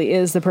someone actually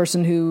is the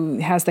person who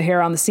has the hair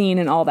on the scene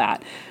and all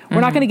that. We're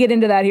not going to get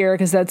into that here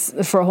because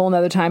that's for a whole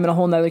nother time and a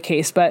whole nother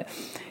case. But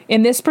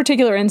in this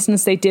particular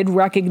instance, they did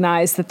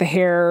recognize that the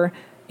hair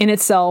in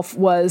itself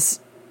was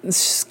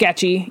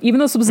sketchy. Even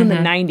though this was in the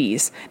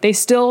 90s, they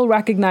still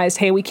recognized,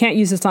 hey, we can't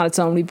use this on its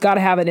own. We've got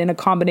to have it in a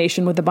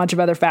combination with a bunch of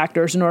other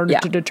factors in order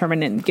to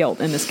determine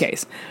guilt in this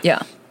case.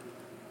 Yeah.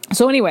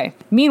 So anyway,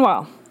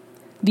 meanwhile,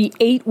 the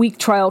 8-week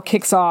trial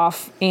kicks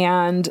off,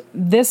 and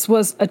this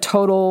was a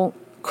total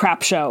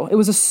crap show. It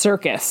was a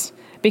circus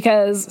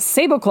because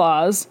Sabo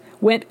Claus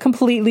went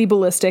completely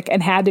ballistic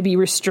and had to be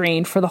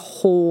restrained for the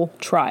whole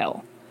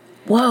trial.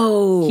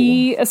 Whoa.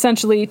 He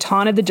essentially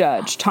taunted the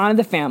judge, taunted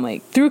the family,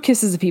 threw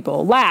kisses at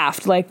people,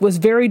 laughed, was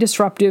very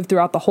disruptive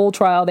throughout the whole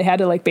trial. They had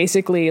to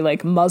basically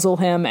muzzle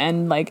him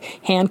and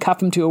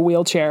handcuff him to a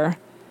wheelchair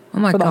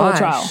for the whole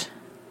trial.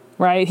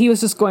 Right? He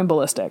was just going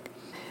ballistic.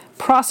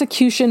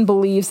 Prosecution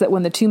believes that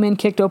when the two men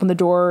kicked open the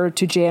door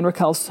to Jay and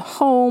Raquel's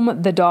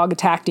home, the dog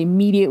attacked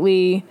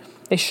immediately.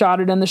 They shot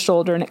it in the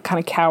shoulder and it kind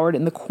of cowered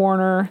in the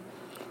corner.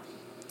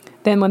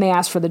 Then when they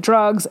asked for the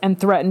drugs and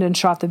threatened and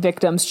shot the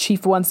victims,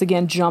 Chief once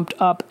again jumped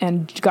up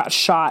and got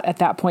shot at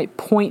that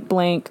point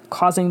blank,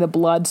 causing the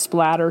blood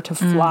splatter to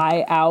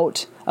fly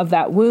out of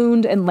that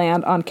wound and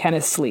land on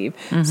Kenneth's sleeve.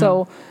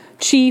 So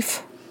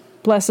Chief,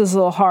 bless his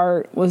little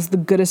heart, was the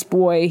goodest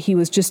boy. He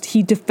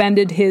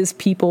defended his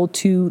people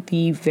to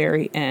the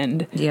very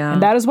end. Yeah.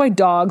 And that is why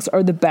dogs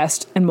are the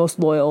best and most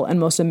loyal and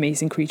most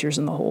amazing creatures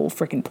in the whole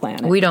freaking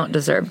planet. We don't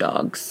deserve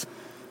dogs.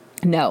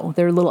 No,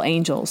 they're little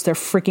angels. They're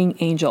freaking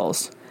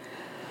angels.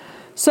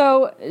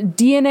 So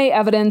DNA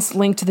evidence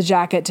linked to the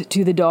jacket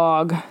to the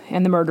dog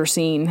and the murder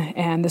scene.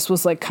 And this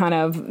was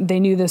they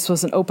knew this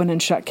was an open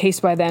and shut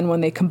case by then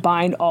when they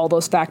combined all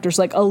those factors.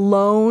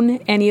 Alone,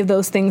 any of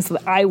those things,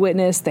 the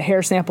eyewitness, the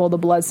hair sample, the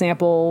blood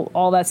sample,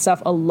 all that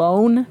stuff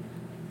alone,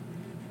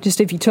 just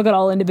if you took it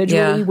all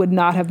individually, would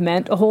not have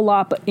meant a whole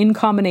lot. But in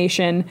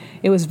combination,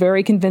 it was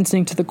very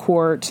convincing to the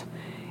court.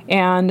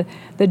 And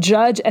the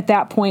judge at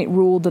that point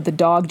ruled that the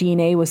dog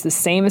DNA was the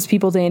same as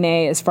people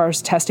DNA as far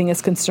as testing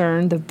is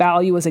concerned. The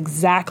value was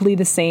exactly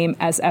the same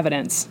as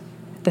evidence.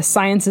 The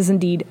science is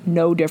indeed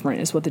no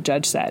different, is what the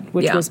judge said,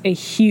 which was a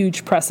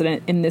huge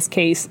precedent in this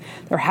case.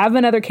 There have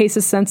been other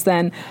cases since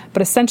then,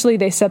 but essentially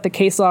they set the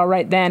case law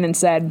right then and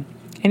said,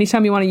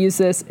 anytime you want to use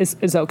this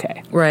is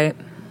okay. Right.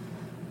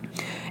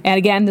 And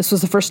again, this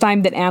was the first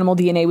time that animal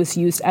DNA was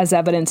used as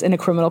evidence in a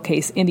criminal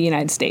case in the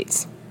United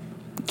States.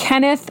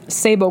 Kenneth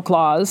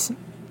Saboclaws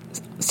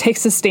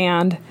takes a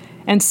stand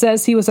and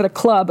says he was at a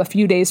club a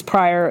few days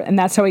prior, and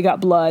that's how he got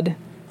blood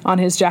on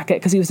his jacket,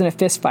 because he was in a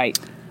fist fight.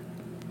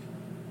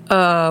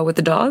 With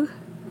the dog?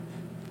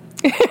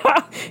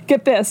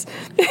 Get this.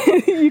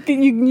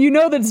 you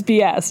know that it's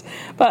BS,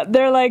 but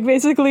they're like,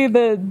 basically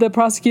the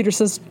prosecutor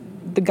says,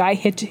 the guy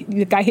hit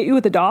you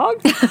with a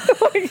dog?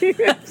 How did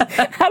that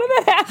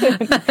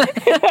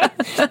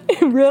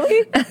happen?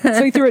 Really?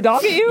 So he threw a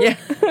dog at you? Yeah.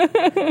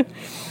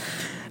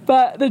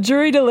 But the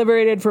jury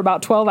deliberated for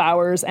about 12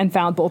 hours and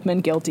found both men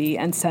guilty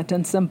and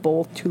sentenced them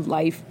both to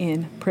life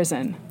in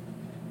prison.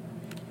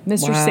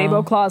 Mr. Wow.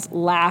 Saboclaws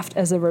laughed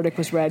as the verdict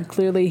was read.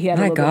 Clearly, he had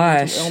a little bit of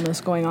mental illness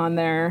going on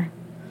there.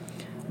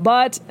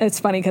 But it's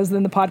funny because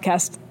in the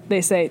podcast,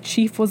 they say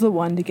Chief was the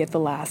one to get the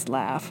last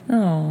laugh.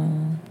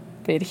 Oh.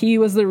 But he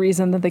was the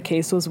reason that the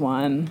case was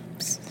won.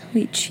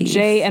 Sweet Chief.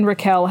 Jay and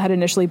Raquel had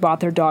initially bought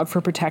their dog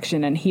for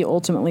protection, and he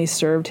ultimately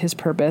served his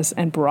purpose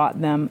and brought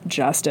them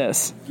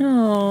justice.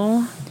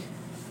 Oh.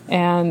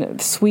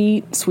 And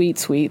sweet, sweet,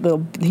 sweet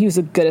little, he was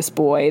the goodest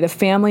boy. The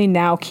family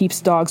now keeps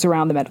dogs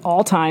around them at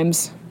all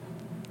times.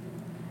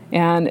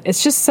 And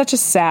it's just such a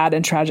sad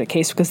and tragic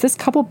case because this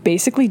couple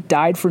basically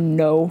died for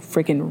no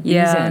freaking reason.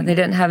 Yeah, they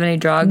didn't have any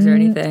drugs or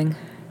anything.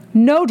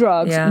 No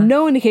drugs,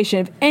 no indication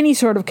of any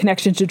sort of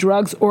connection to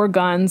drugs or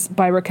guns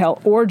by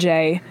Raquel or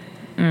Jay.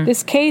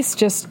 This case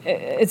just,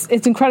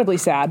 it's incredibly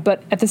sad,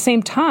 but at the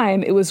same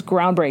time, it was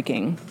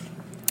groundbreaking.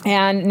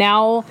 And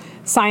now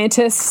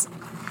scientists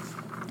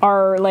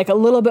are like a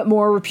little bit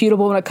more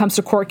reputable when it comes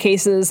to court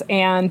cases,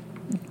 and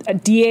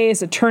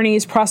DAs,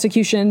 attorneys,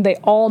 prosecution, they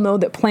all know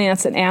that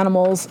plants and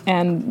animals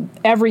and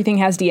everything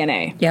has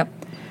DNA. Yep.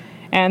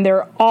 And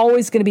there are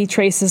always going to be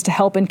traces to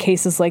help in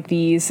cases like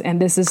these, and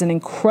this is an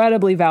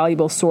incredibly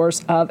valuable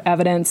source of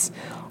evidence.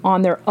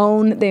 On their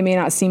own, they may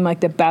not seem like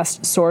the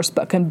best source,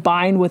 but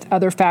combined with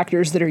other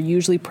factors that are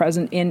usually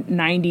present in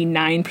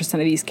 99% of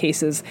these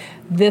cases,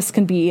 this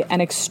can be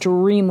an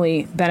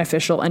extremely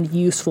beneficial and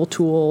useful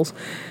tool.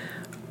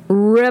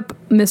 Rip,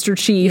 Mr.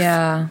 Chief.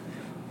 Yeah.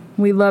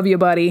 We love you,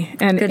 buddy.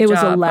 And Good it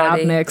was job, a lab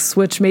buddy. mix,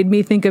 which made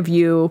me think of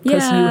you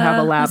because you have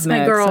a lab that's mix.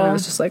 my girl. And I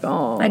was just like,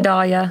 oh. I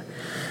Dahlia.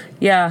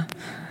 Yeah.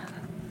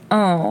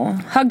 Oh,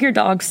 hug your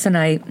dogs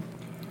tonight.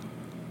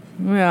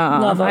 Yeah.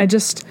 Love 'em.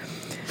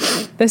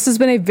 This has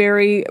been a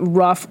very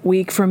rough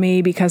week for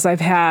me because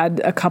I've had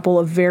a couple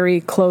of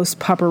very close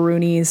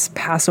pupperoonies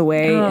pass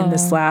away in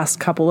this last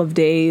couple of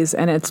days.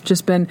 And it's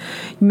just been,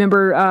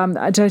 remember,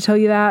 did I tell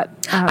you that?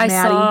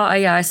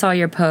 Maddie? I saw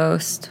your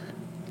post.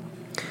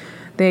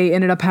 They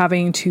ended up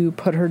having to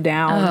put her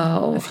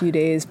down a few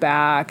days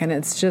back. And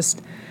it's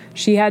just,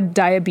 she had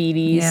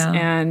diabetes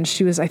and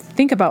she was, I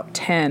think, about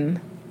 10.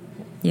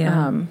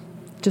 Yeah.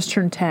 Just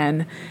turned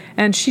 10.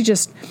 And she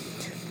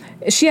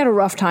had a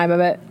rough time of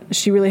it.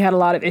 She really had a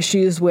lot of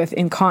issues with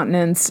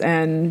incontinence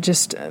and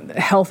just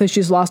health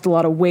issues, lost a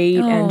lot of weight,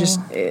 and just,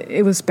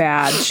 it was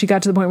bad. She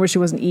got to the point where she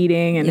wasn't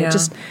eating, and it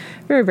just,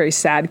 very, very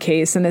sad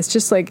case. And it's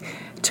just like,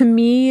 to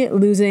me,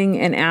 losing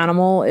an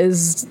animal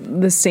is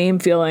the same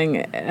feeling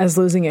as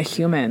losing a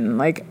human.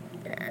 Like,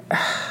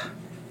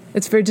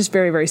 it's just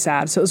very, very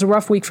sad. So it was a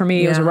rough week for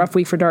me. It was a rough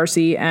week for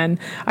Darcy. And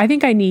I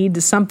think I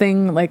need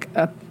something like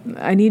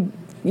I need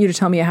you to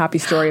tell me a happy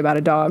story about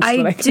a dog. So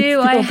I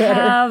do.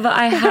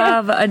 I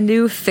have a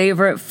new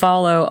favorite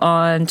follow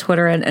on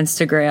Twitter and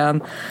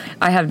Instagram.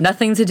 I have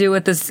nothing to do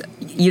with this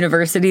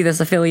university,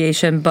 this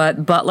affiliation,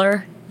 but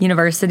Butler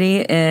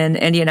University in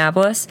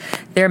Indianapolis.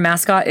 Their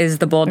mascot is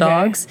the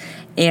Bulldogs.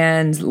 Okay.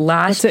 And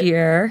last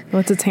year...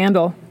 What's its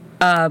handle?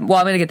 Well, I'm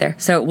going to get there.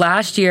 So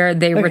last year,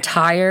 they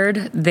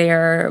retired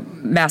their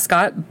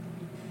mascot,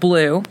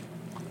 Blue.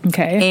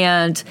 Okay.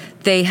 And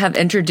they have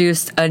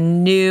introduced a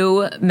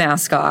new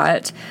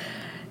mascot,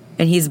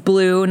 and he's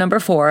Blue, number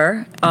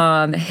 4.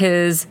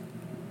 His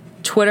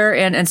Twitter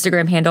and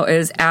Instagram handle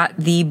is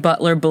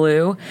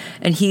 @TheButlerBlue,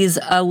 and he's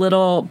a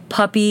little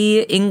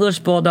puppy English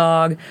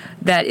bulldog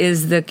that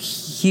is the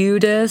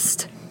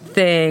cutest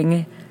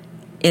thing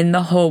in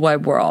the whole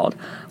wide world.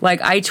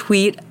 Like, I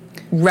tweet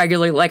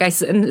regularly, like I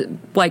send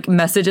like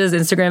messages,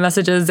 Instagram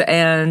messages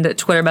and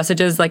Twitter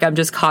messages, like I'm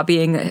just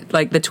copying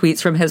like the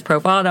tweets from his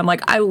profile, and I'm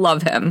like, I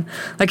love him.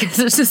 Like, it's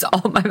just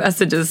all my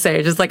messages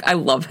say, just like, I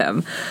love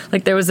him.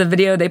 Like, there was a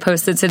video they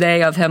posted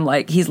today of him,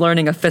 like, he's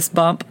learning a fist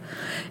bump.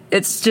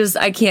 It's just,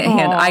 I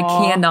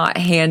cannot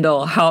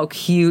handle how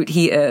cute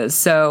he is.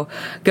 So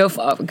go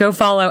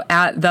follow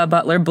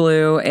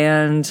 @TheButlerBlue,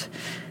 and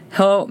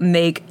he'll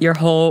make your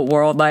whole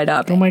world light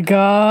up. Oh my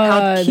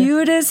God. How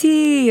cute is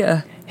he?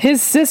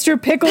 His sister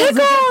Pickles is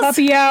at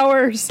puppy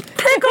hours.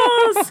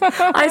 Pickles!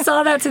 I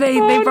saw that today.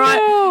 They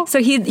brought so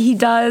he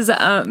does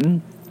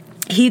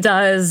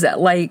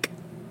like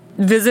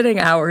visiting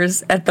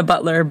hours at the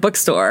Butler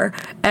bookstore,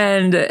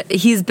 and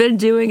he's been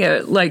doing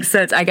it like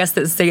since, I guess,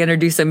 since they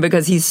introduced him,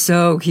 because he's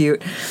so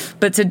cute.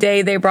 But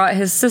today they brought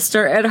his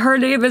sister, and her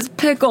name is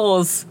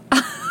Pickles.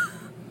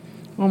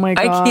 Oh my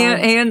God. I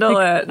can't handle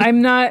it.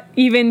 I'm not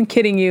even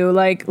kidding you.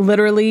 Like,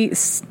 literally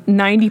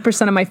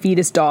 90% of my feed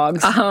is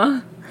dogs.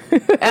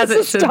 As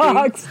it should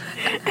dogs.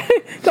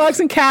 Dogs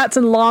and cats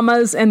and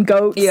llamas and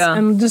goats. Yeah.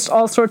 And just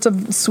all sorts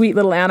of sweet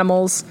little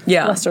animals.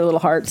 Yeah. Bless their little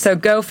hearts. So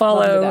go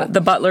follow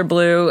the Butler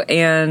Blue,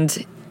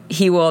 and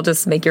he will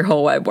just make your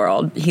whole wide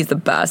world. He's the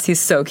best. He's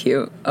so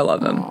cute. I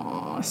love him.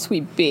 Aw,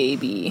 sweet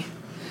baby.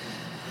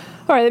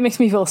 All right, that makes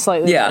me feel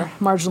slightly better.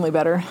 Marginally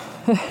better.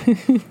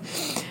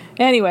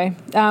 Anyway,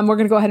 we're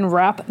going to go ahead and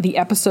wrap the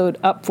episode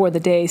up for the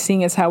day,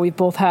 seeing as how we've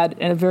both had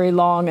a very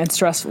long and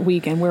stressful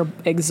week, and we're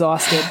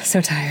exhausted.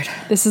 So tired.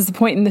 This is the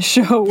point in the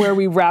show where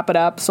we wrap it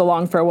up. So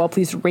long, farewell.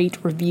 Please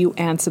rate, review,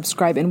 and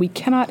subscribe. And we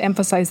cannot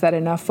emphasize that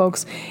enough,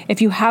 folks.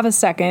 If you have a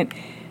second,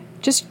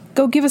 just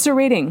go give us a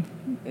rating.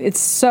 It's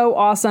so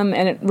awesome,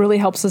 and it really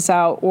helps us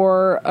out.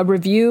 Or a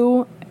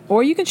review,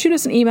 or you can shoot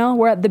us an email.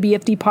 We're at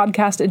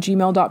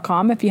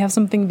thebfdpodcast@gmail.com. If you have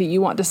something that you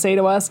want to say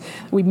to us,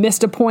 we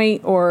missed a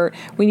point, or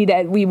we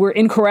were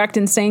incorrect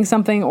in saying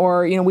something,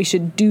 or we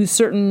should do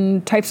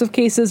certain types of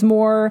cases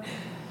more,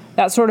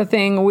 that sort of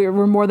thing. We're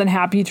more than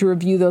happy to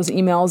review those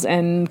emails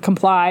and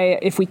comply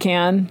if we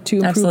can to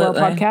improve our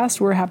podcast.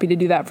 We're happy to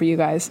do that for you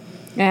guys.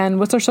 And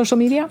what's our social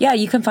media? Yeah,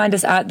 you can find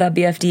us at the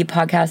BFD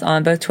Podcast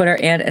on both Twitter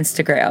and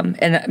Instagram.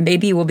 And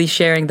maybe we'll be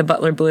sharing the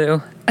Butler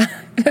Blue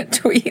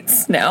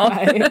tweets now.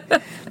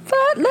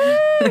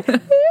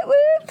 Butler!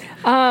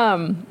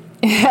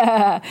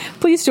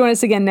 Please join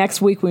us again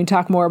next week when we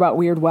talk more about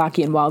weird,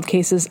 wacky, and wild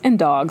cases, and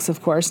dogs,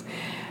 of course.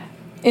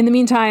 In the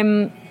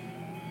meantime,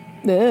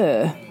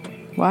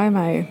 why am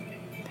I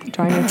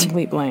drawing a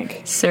complete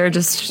blank? Sarah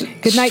just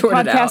good night,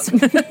 podcast.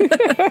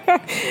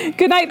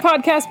 Good night,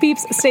 podcast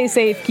peeps. Stay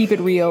safe, keep it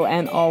real,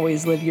 and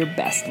always live your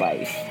best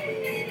life.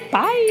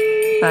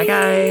 Bye. Bye,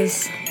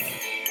 guys.